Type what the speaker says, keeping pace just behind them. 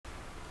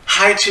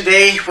Hi,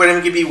 today what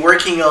I'm going to be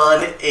working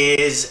on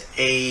is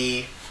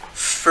a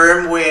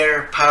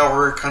firmware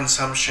power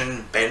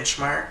consumption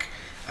benchmark.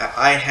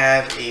 I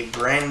have a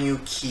brand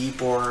new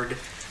keyboard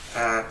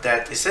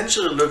that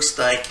essentially looks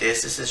like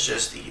this. This is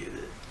just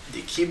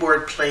the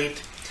keyboard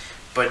plate,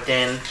 but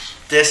then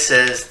this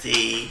is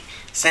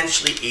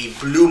essentially a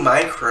Blue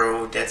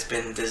Micro that's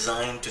been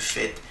designed to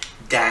fit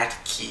that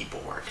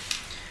keyboard.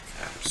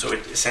 So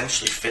it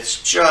essentially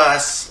fits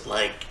just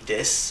like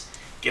this.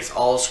 Gets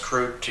all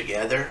screwed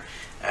together,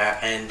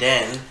 and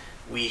then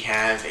we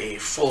have a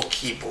full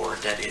keyboard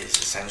that is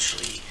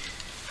essentially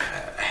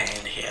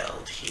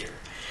handheld here.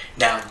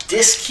 Now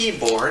this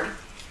keyboard,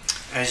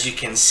 as you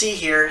can see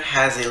here,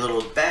 has a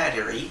little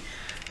battery,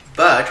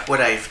 but what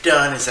I've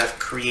done is I've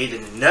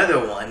created another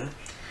one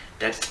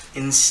that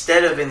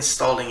instead of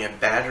installing a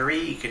battery,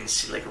 you can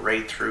see like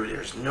right through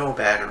there's no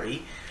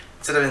battery.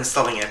 Instead of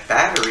installing a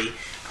battery,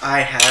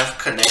 I have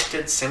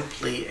connected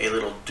simply a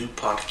little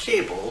DuPont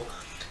cable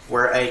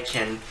where I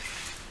can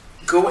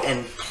go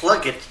and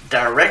plug it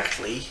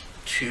directly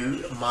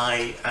to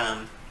my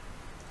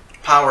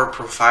power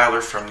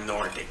profiler from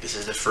Nordic. This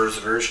is the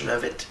first version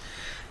of it.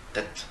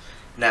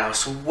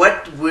 So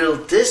what will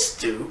this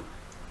do?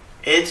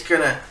 It's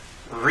gonna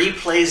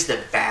replace the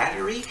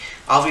battery.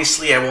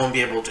 Obviously I won't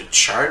be able to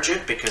charge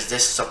it because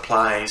this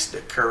supplies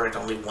the current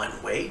only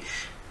one way,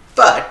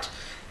 but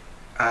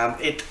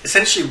it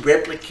essentially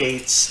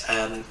replicates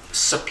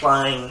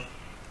supplying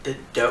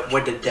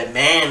what the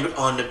demand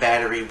on the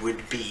battery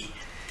would be.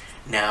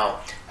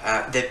 Now,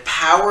 the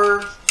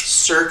power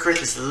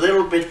circuit is a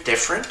little bit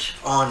different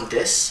on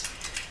this.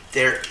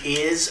 There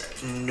is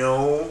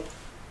no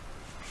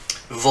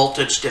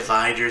voltage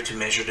divider to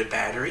measure the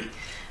battery.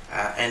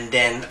 And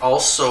then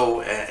also,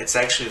 it's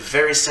actually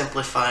very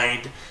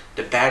simplified.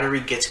 The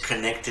battery gets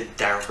connected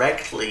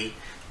directly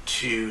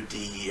to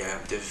the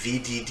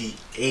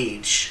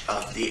VDDH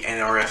of the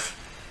NRF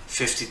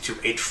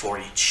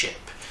 52840 chip.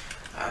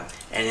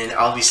 And then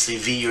obviously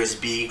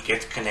VUSB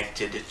gets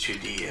connected to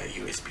the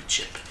USB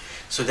chip.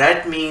 So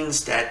that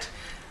means that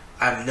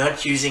I'm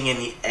not using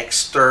any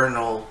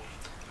external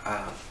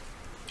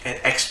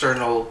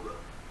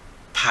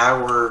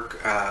power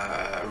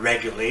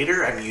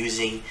regulator. I'm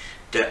using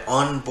the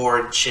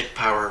onboard chip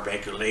power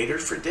regulator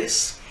for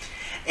this.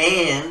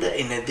 And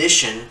in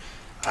addition,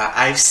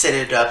 I've set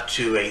it up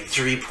to a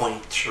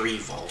 3.3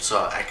 volt.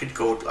 So I could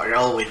go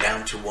all the way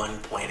down to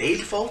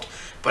 1.8 volt,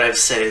 but I've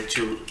set it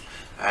to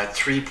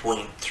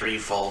 3.3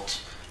 volt,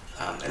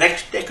 and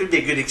that could be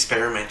a good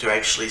experiment to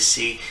actually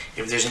see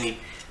if there's any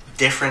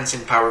difference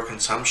in power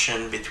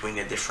consumption between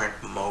the different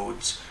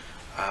modes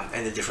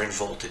and the different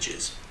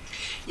voltages.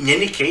 In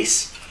any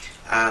case,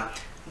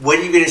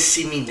 what you're going to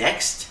see me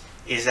next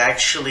is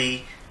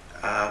actually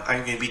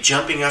I'm going to be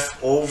jumping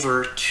off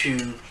over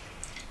to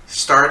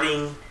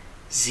starting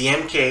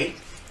ZMK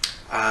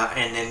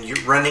and then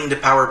you're running the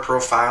power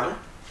profiler.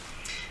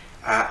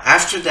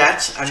 After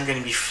that, I'm going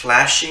to be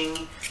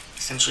flashing,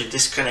 essentially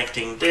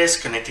disconnecting this,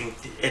 connecting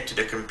it to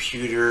the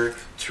computer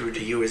through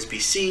the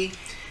USB-C,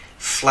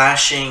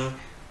 flashing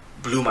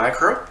Blue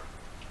Micro,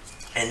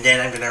 and then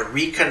I'm going to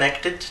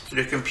reconnect it to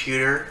the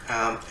computer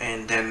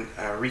and then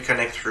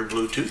reconnect through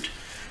Bluetooth,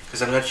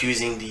 because I'm not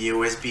using the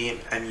USB,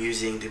 I'm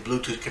using the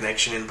Bluetooth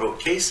connection in both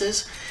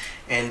cases.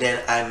 And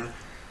then I'm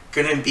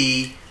going to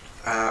be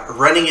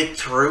running it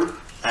through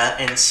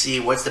and see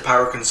what's the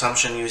power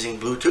consumption using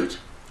Bluetooth,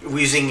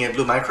 using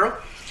Blue Micro.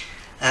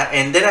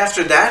 And then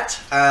after that,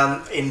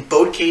 in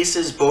both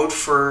cases, both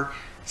for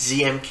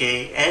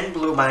ZMK and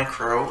Blue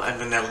Micro, I'm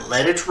going to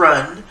let it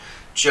run,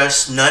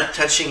 just not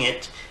touching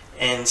it,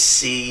 and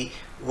see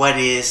what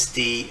is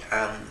the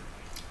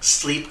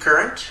sleep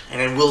current,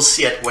 and then we'll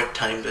see at what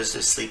time does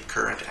the sleep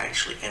current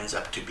actually ends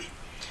up to be.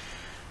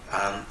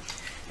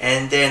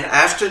 And then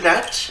after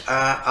that,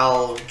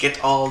 I'll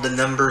get all the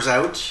numbers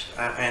out,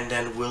 and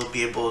then we'll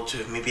be able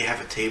to maybe have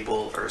a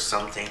table or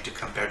something to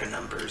compare the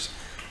numbers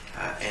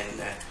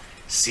and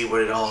see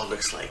what it all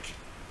looks like.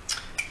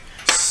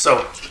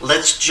 So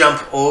let's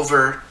jump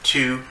over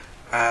to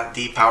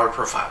the power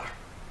profiler.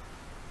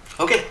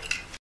 Okay.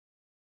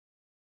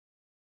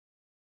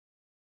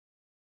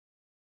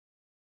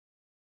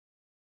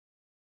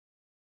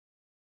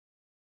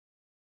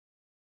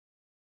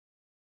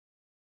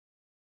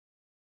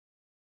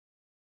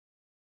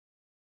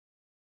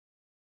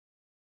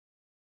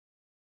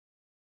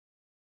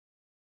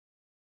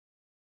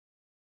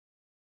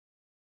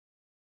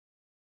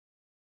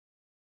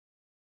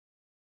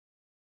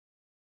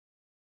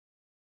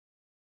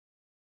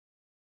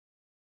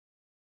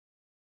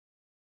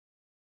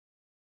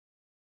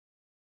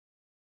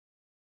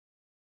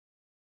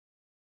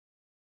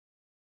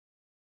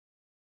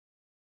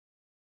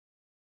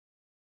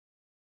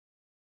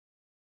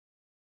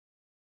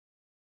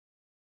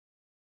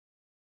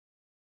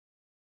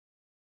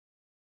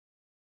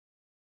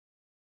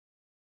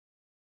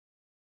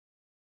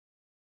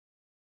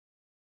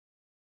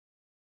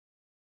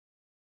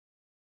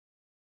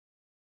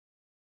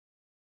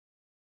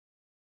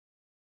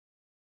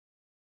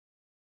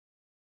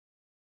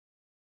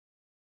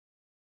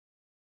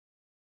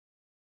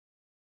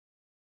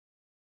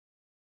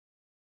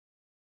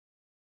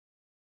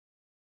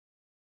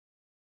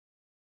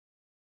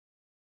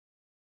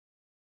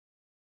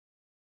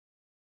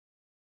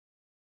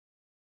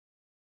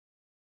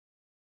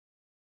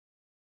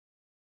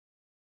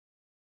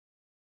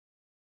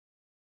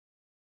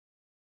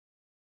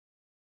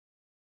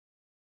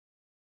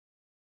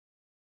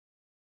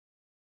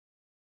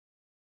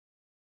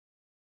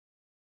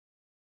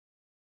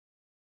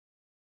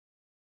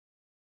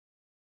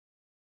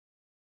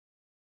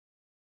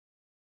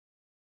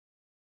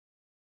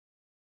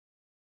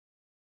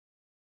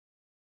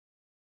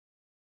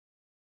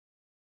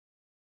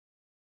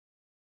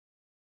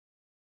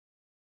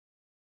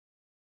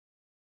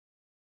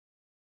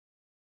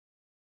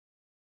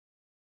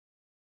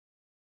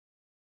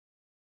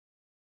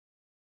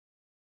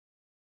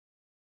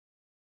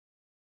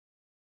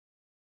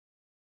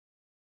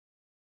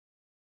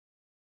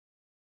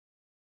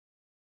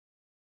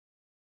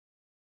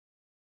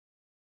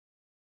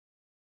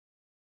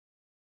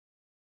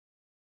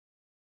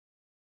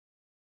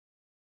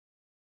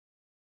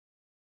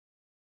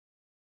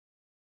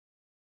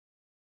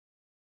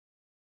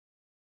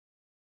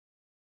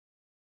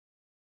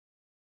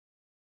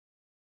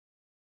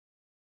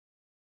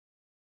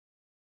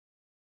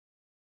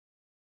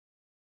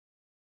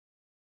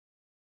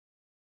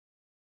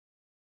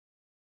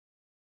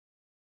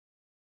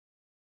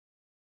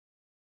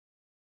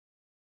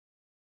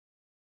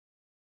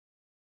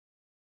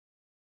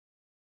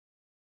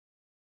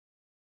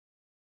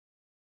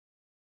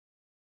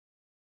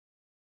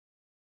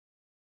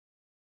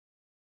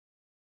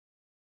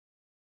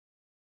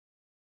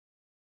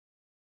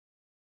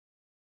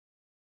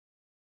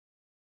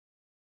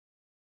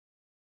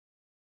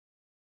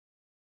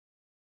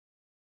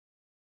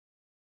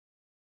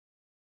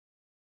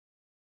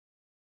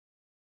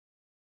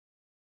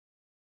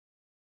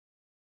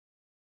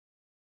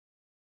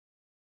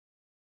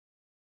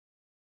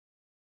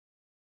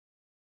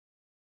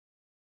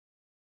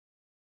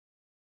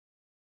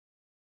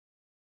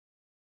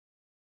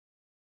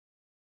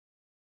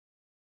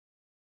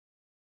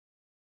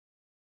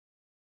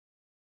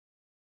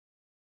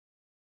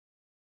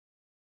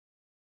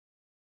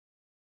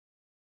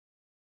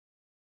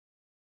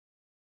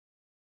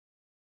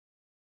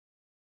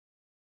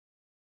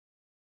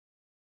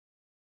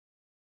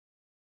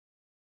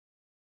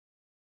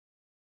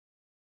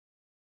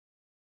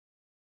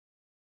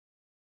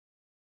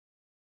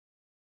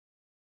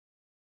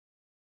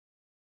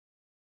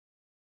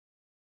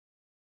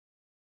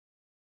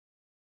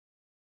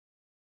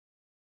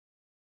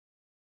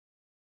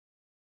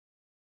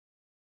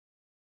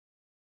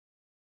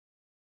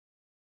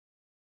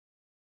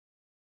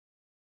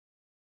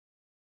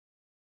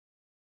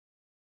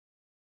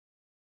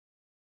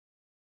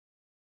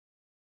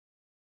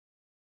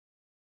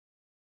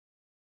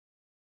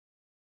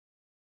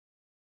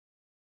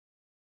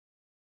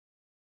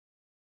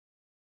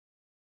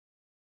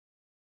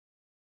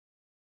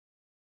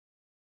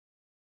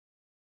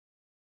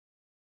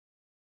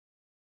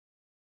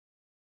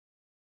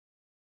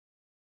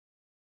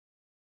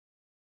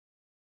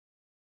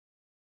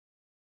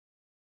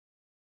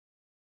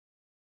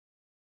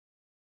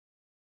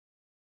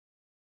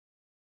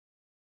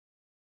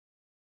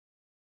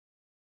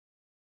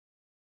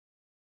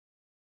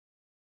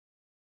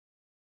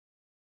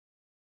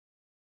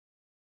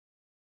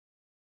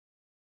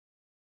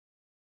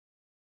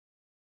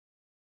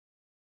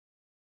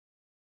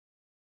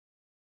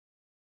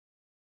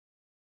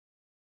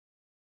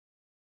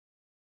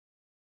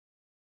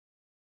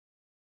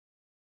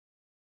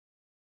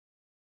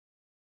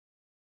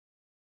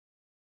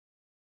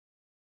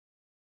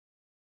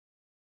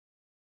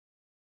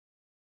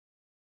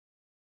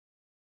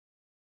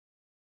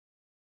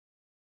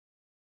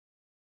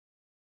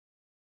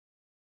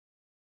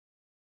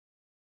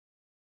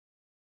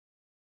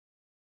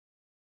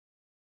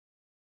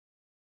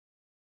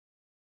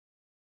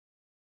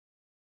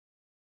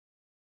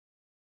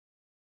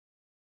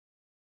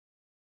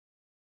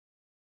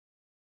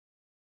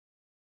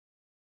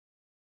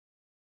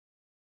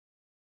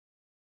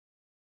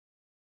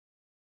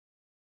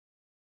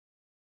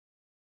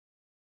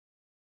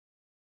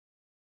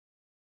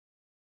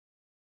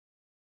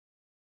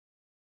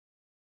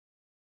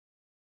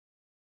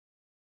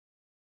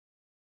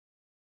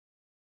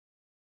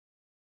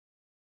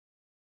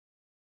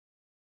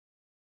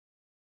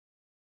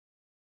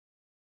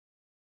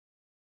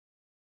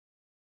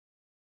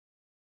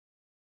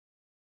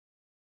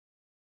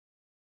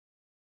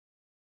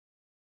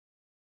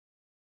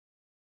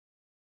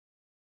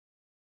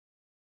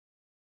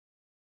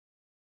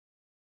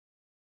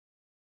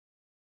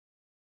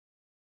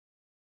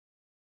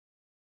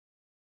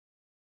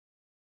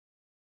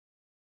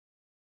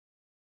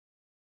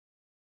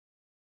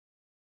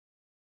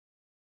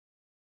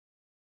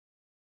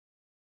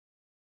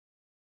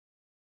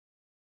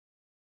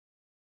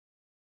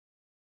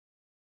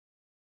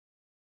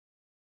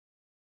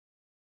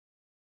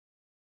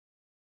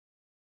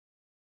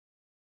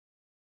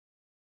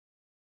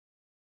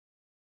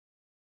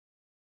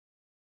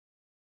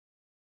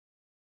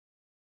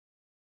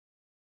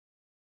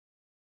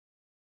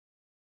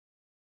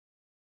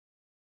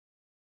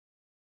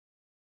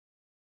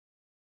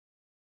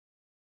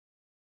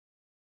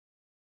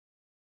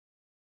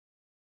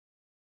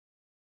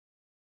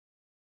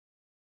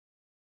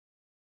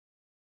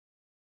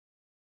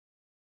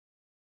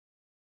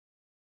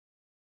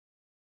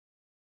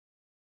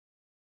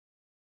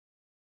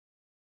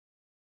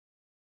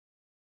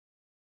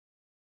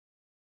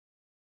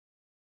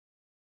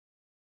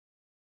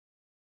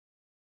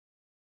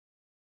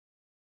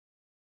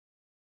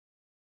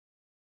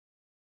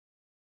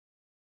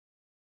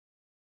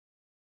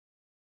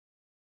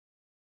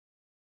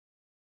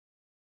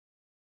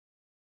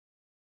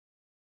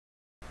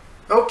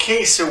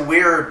 Okay, so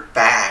we're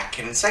back,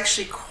 and it's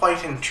actually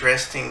quite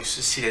interesting to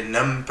see the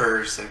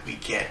numbers that we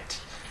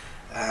get.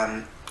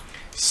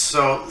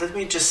 So let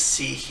me just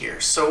see here.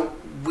 So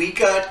we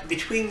got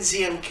between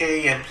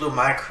ZMK and Blue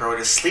Micro,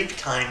 the sleep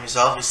time is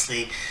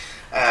obviously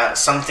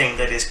something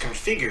that is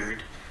configured.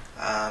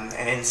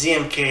 And in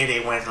ZMK they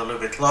went a little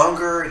bit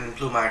longer, and in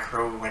Blue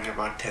Micro went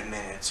about 10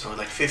 minutes, so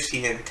like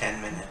 15 and 10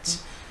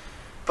 minutes.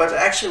 But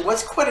actually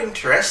what's quite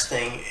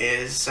interesting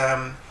is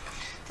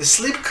the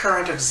sleep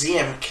current of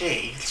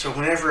ZMK, so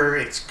whenever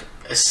it's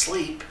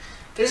asleep,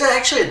 there's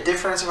actually a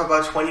difference of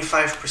about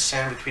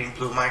 25% between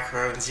Blue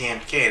Micro and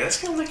ZMK.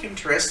 That's kind of like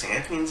interesting.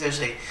 That means there's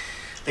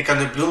like on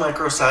the Blue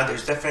Micro side,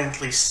 there's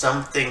definitely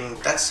something,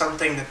 that's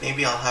something that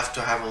maybe I'll have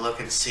to have a look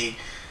and see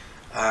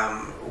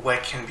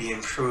what can be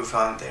improved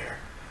on there.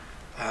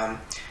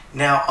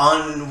 Now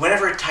on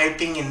whenever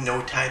typing and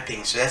no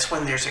typing, so that's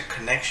when there's a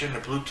connection, a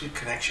Bluetooth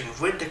connection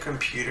with the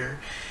computer.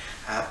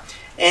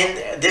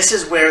 And this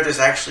is where there's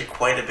actually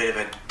quite a bit of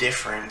a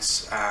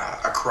difference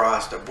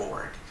across the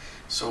board.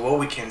 So what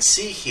we can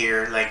see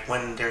here, like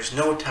when there's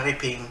no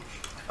typing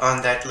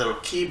on that little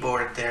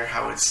keyboard there,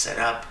 how it's set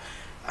up,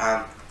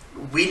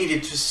 we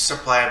needed to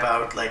supply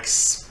about like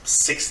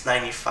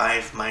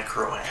 695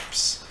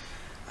 microamps.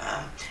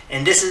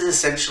 And this is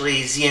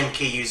essentially,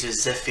 ZMK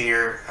uses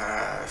Zephyr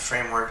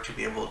framework to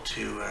be able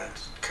to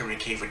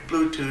communicate with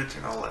Bluetooth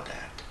and all of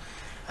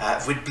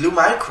that. With Blue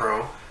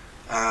Micro,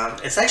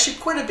 it's actually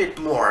quite a bit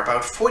more,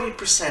 about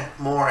 40%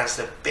 more as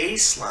the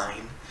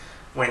baseline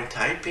when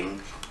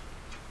typing.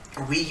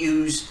 We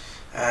use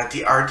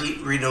the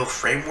Arduino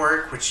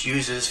framework, which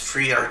uses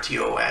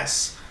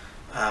FreeRTOS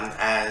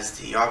as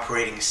the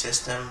operating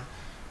system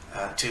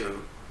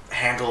to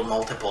handle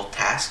multiple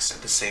tasks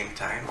at the same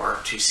time, or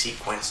to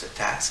sequence the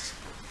tasks.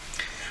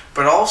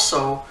 But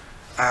also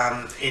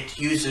it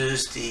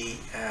uses the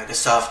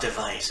soft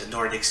device, the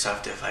Nordic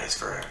soft device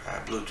for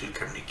Bluetooth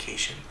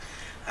communication.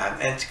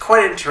 And it's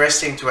quite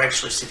interesting to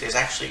actually see there's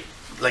actually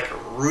like a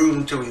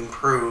room to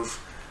improve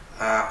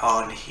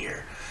on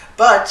here,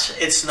 but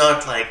it's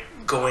not like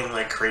going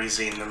like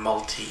crazy in the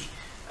multi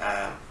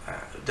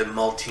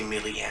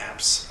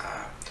milliamps.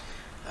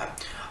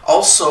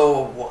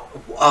 Also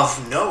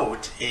of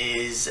note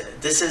is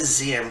this is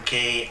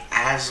ZMK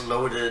as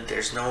loaded.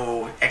 There's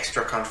no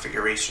extra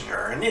configuration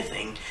or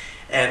anything,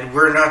 and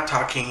we're not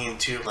talking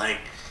into like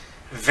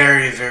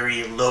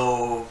very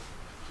low,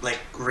 like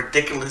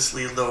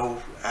ridiculously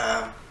low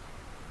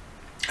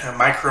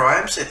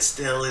microamps. It's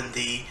still in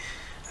the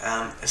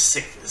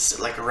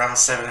like around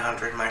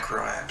 700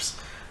 microamps.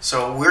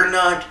 So we're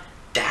not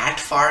that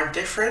far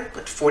different,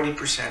 but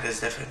 40% is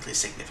definitely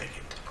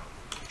significant.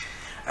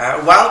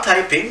 While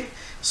typing,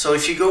 so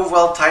if you go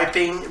while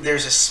typing,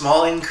 there's a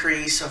small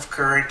increase of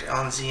current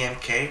on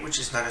ZMK, which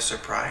is not a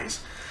surprise.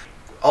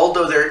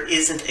 Although there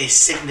isn't a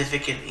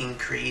significant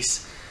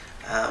increase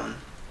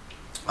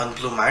on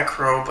Blue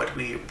Micro, but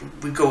we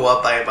go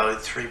up by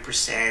about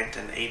 3%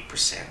 and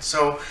 8%.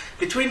 So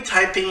between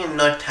typing and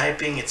not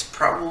typing, it's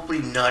probably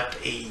not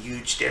a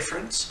huge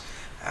difference.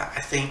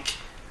 I think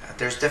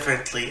there's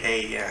definitely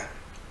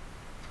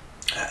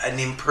an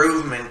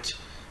improvement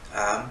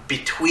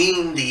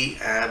between the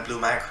Blue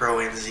Micro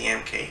and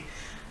ZMK,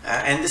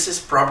 and this is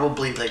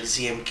probably like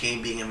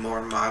ZMK being a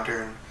more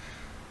modern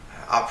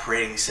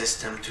operating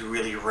system to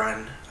really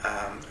run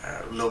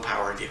a low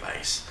power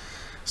device.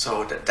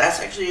 So that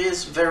actually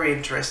is very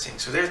interesting.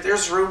 So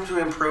there's room to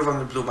improve on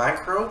the Blue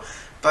Micro,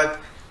 but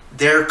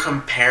they're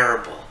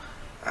comparable.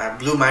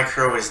 Blue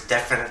Micro is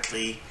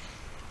definitely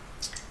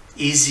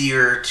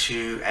easier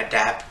to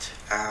adapt,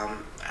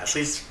 at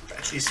least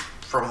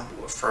from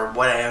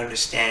what I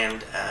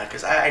understand,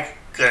 because I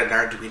got an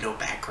Arduino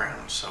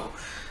background, so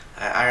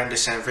I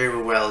understand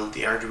very well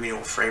the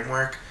Arduino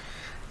framework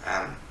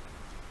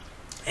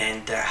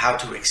and how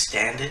to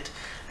extend it.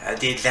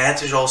 The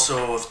advantage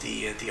also of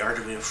the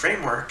Arduino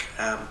framework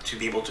to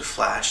be able to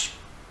flash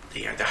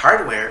the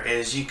hardware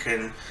is you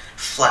can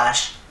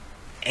flash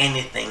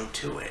anything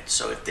to it.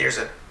 So if there's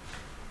a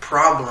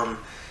problem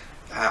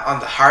on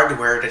the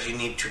hardware that you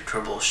need to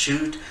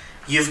troubleshoot,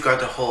 you've got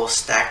the whole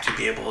stack to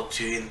be able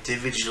to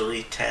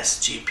individually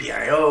test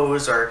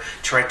GPIOs or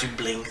try to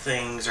blink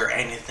things or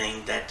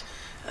anything that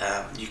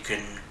you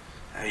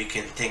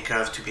can think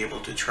of to be able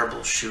to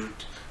troubleshoot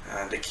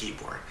the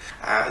keyboard.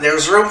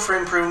 There's room for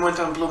improvement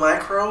on Blue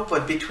Micro,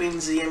 but between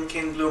ZMK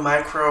and Blue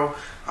Micro,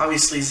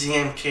 obviously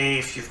ZMK,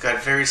 if you've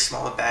got very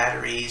small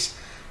batteries,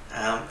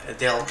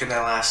 they're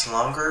gonna last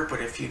longer.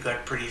 But if you've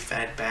got pretty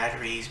fat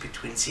batteries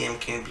between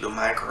ZMK and Blue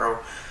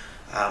Micro,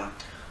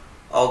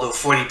 although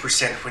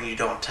 40% when you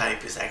don't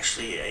type is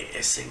actually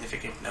a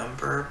significant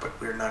number, but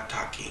we're not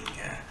talking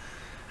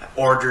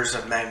orders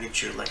of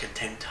magnitude like a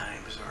 10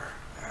 times, or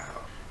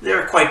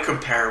they're quite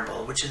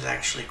comparable, which is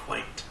actually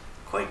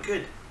quite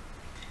good.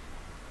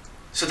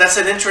 So that's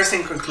an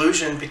interesting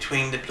conclusion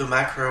between the Blue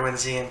Micro and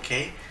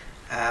ZMK,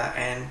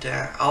 and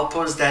I'll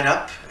post that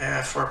up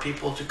for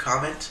people to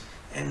comment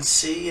and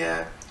see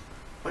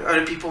what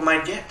other people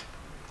might get.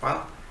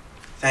 Well,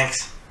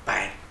 thanks.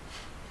 Bye.